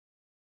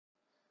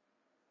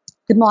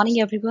Good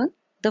morning, everyone.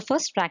 The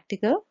first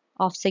practical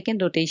of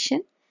second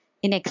rotation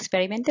in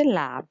experimental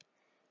lab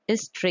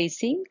is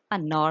tracing a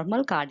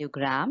normal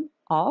cardiogram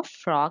of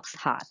frog's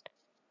heart.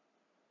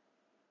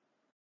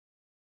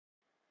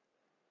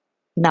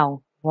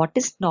 Now, what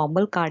is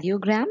normal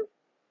cardiogram?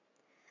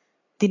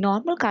 The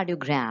normal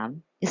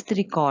cardiogram is the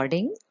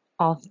recording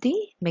of the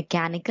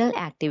mechanical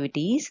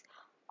activities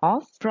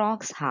of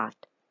frog's heart.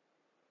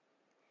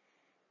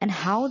 And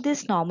how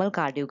this normal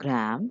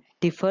cardiogram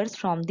differs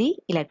from the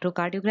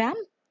electrocardiogram?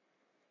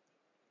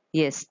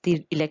 Yes,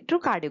 the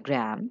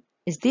electrocardiogram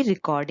is the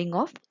recording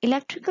of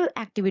electrical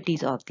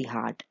activities of the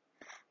heart.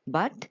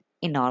 But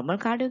in normal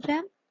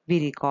cardiogram,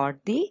 we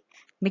record the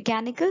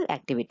mechanical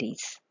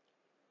activities.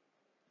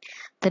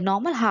 The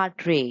normal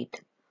heart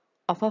rate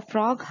of a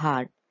frog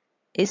heart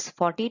is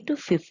 40 to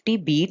 50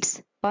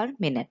 beats per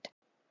minute.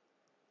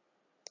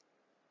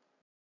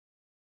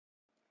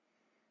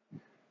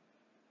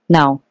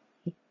 Now,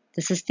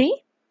 this is the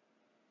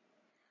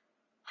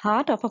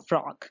heart of a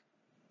frog.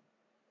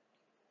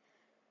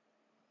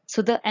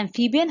 So the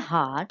amphibian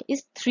heart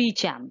is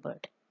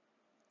three-chambered.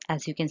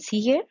 As you can see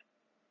here,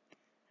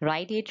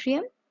 right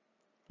atrium,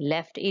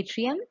 left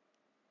atrium,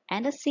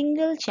 and a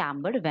single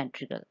chambered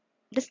ventricle.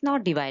 It is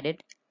not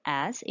divided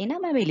as in a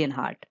mammalian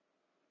heart.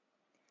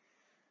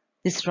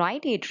 This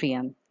right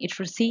atrium, it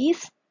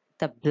receives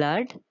the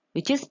blood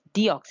which is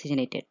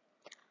deoxygenated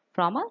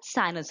from a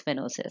sinus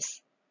venosus.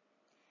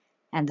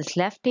 And this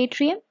left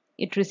atrium,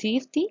 it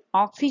receives the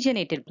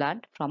oxygenated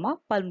blood from a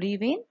pulmonary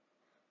vein,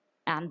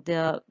 and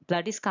the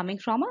blood is coming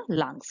from a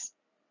lungs.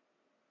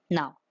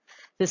 Now,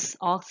 this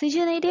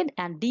oxygenated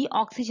and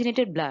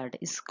deoxygenated blood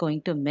is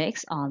going to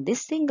mix on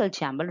this single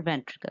chambered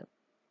ventricle.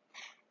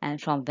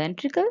 And from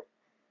ventricle,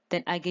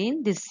 then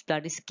again this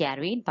blood is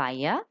carried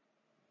via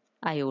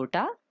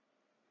aorta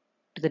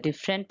to the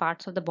different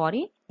parts of the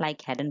body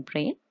like head and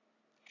brain,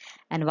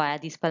 and via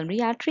this pulmonary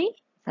artery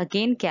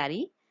again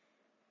carry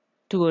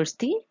towards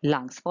the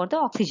lungs for the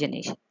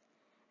oxygenation.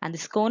 And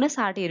this conus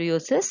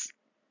arteriosus,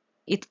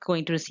 it's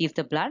going to receive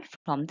the blood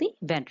from the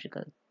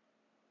ventricle.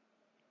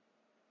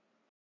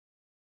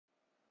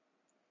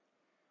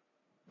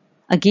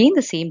 Again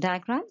the same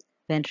diagram: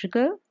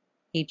 ventricle,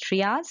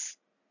 atrias,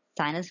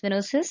 sinus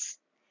venosus,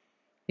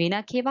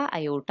 vena cava,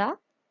 aorta.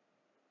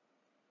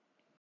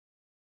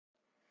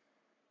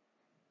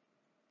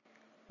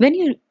 When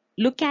you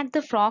look at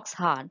the frog's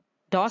heart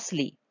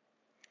dorsally,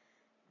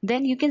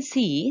 then you can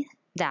see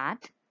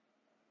that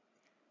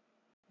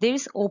there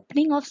is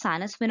opening of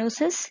sinus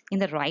venosus in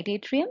the right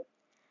atrium,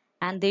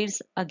 and there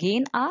is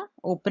again a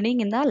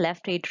opening in the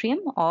left atrium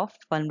of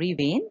pulmonary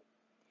vein,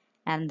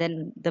 and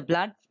then the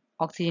blood,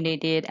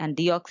 oxygenated and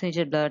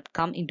deoxygenated blood,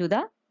 come into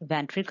the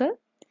ventricle.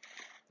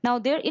 Now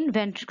there in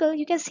ventricle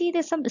you can see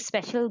there's some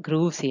special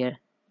grooves here,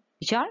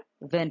 which are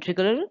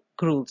ventricular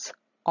grooves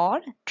or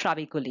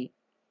trabeculae.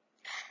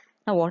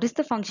 Now what is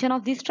the function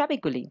of these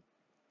trabeculae?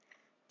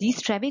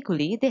 These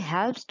trabeculae, they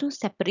helps to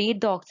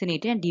separate the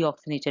oxygenated and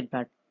deoxygenated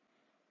blood,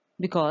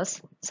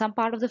 because some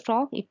part of the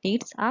frog, it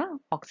needs a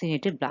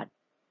oxygenated blood,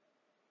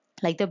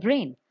 like the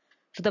brain.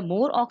 So the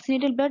more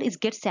oxygenated blood is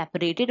gets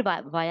separated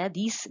via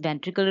these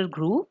ventricular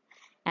groove,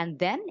 and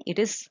then it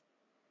is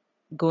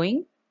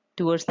going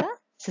towards the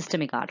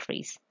systemic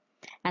arteries.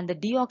 And the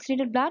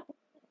deoxygenated blood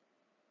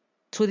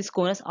through this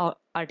conus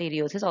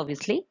arteriosus,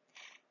 obviously,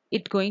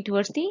 it going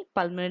towards the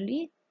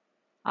pulmonary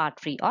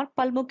artery or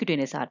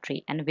pulmocutaneous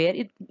artery. And where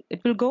it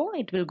will go?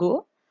 It will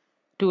go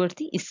towards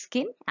the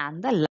skin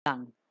and the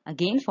lung,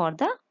 again for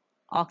the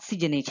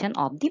oxygenation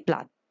of the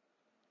blood.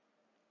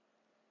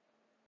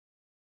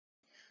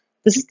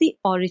 This is the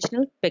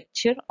original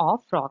picture of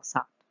frog's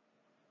heart.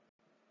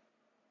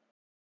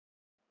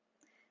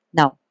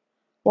 Now,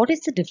 what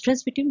is the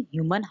difference between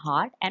human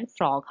heart and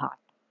frog heart?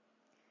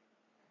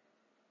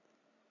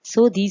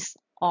 So these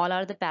all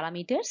are the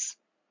parameters.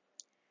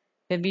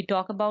 When we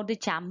talk about the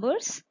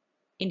chambers,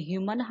 in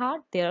human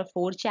heart there are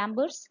 4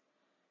 chambers,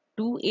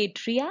 2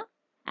 atria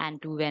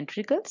and 2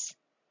 ventricles.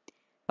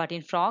 But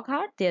in frog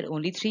heart there are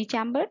only 3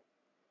 chambers,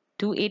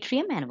 2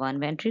 atrium and 1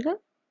 ventricle.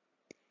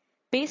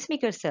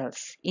 Pacemaker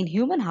cells in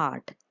human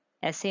heart,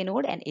 SA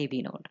node and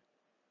AB node.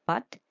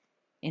 But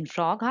in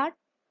frog heart,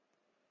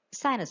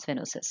 sinus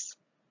venosus.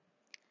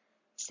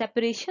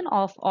 Separation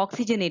of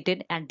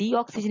oxygenated and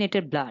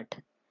deoxygenated blood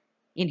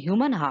in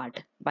human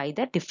heart by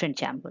the different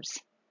chambers.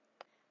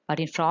 But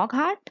in frog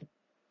heart,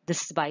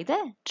 this is by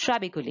the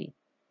trabeculae,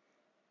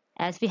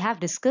 as we have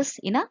discussed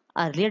in an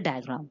earlier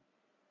diagram.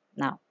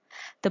 Now,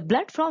 the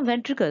blood from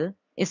ventricle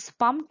is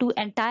pumped to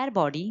entire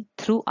body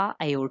through a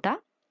aorta,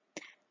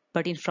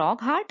 but in frog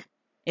heart,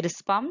 it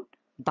is pumped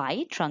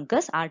by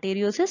truncus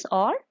arteriosus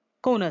or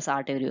conus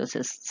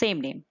arteriosus, same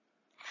name.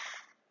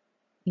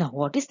 Now,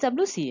 what is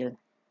WCL?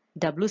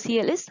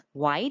 WCL is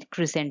wide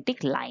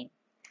crescentic line,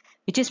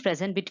 which is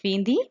present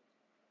between the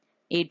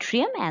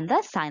atrium and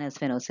the sinus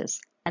venosus.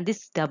 And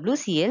this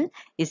WCL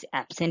is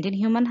absent in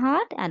human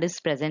heart and is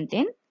present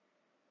in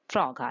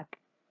frog heart.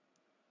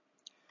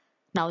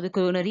 Now the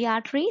coronary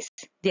arteries,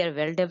 they are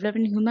well developed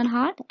in human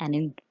heart, and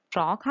in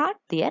frog heart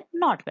they are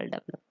not well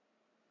developed.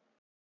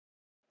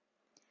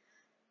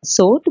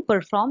 So to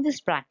perform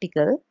this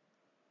practical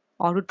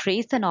or to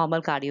trace the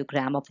normal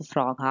cardiogram of a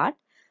frog heart,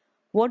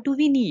 what do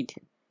we need?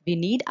 We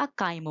need a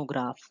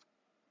kymograph,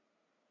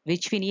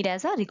 which we need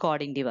as a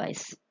recording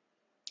device.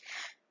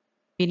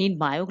 We need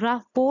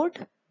myograph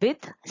board with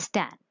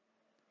stand,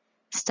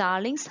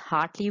 Starling's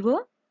heart lever,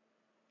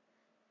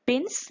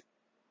 pins,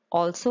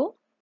 also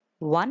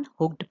one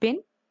hooked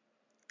pin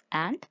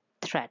and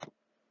thread.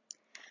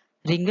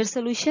 Ringer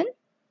solution,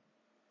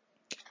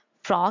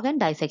 frog and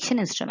dissection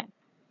instrument.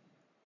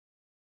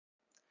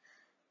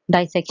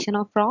 Dissection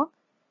of frog.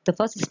 The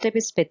first step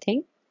is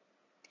pithing.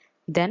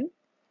 Then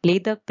lay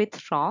the pith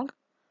frog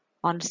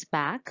on its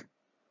back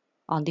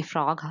on the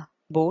frog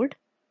board.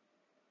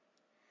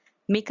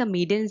 Make a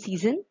median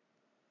incision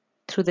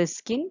through the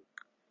skin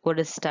over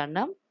the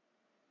sternum.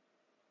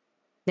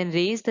 Then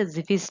raise the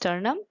zippy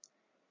sternum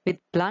with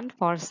blunt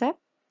forceps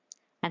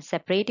and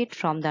separate it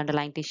from the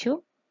underlying tissue.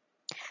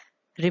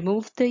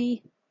 Remove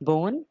the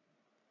bone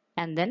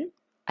and then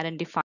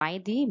identify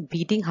the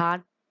beating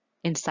heart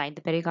inside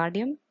the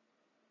pericardium.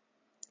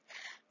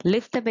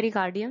 Lift the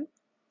pericardium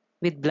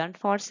with blunt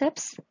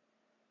forceps.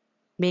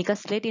 Make a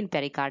slit in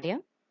pericardium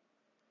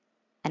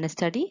and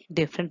study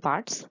different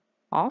parts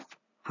of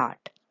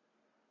heart.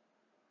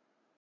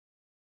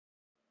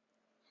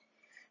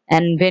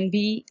 And when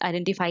we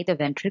identify the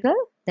ventricle,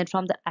 then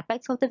from the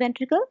apex of the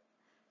ventricle,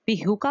 we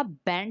hook a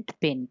bent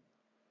pin.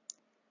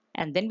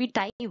 And then we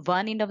tie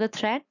one end of the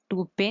thread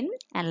to a pin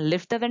and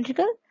lift the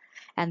ventricle.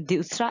 And the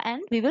extra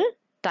end we will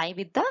tie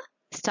with the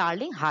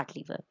Starling heart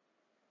lever.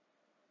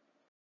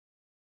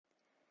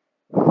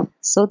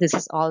 So this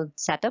is all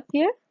set up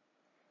here.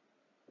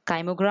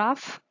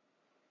 Kymograph,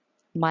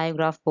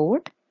 myograph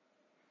board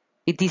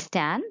with the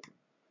stand.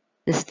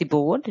 This is the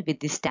board with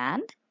the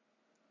stand.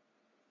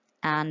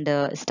 And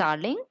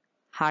Starling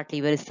heart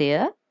lever is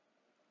there.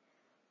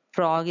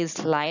 Frog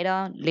is lay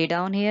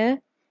down here.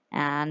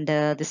 And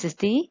this is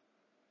the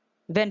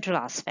ventral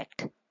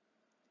aspect.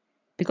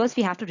 Because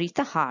we have to reach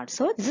the heart.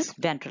 So this is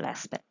ventral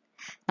aspect.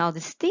 Now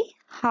this is the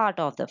heart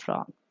of the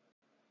frog.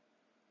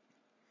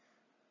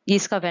 ये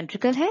इसका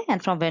ventricle है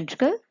and from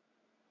ventricle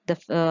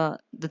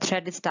the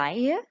thread is tied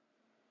here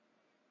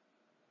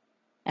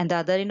and the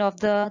other end of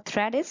the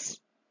thread is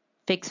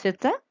fixed with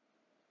the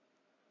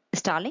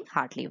Starling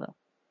heart lever.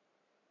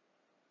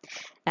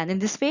 And in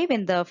this way,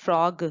 when the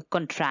frog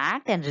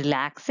contracts and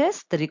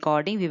relaxes, the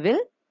recording we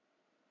will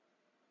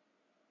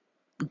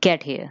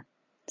get here.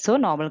 So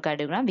normal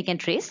cardiogram we can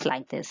trace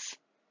like this.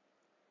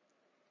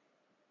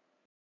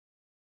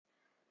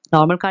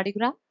 Normal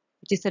cardiogram,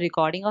 which is the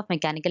recording of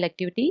mechanical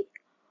activity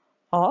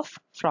of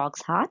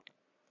frog's heart,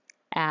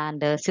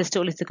 and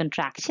systole is the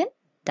contraction,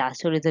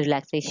 diastole is the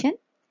relaxation.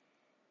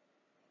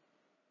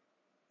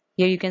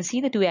 Here you can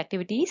see the two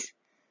activities.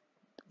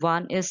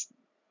 One is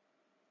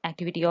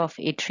activity of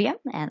atrium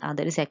and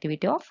other is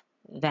activity of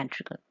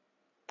ventricle.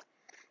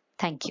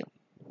 Thank you.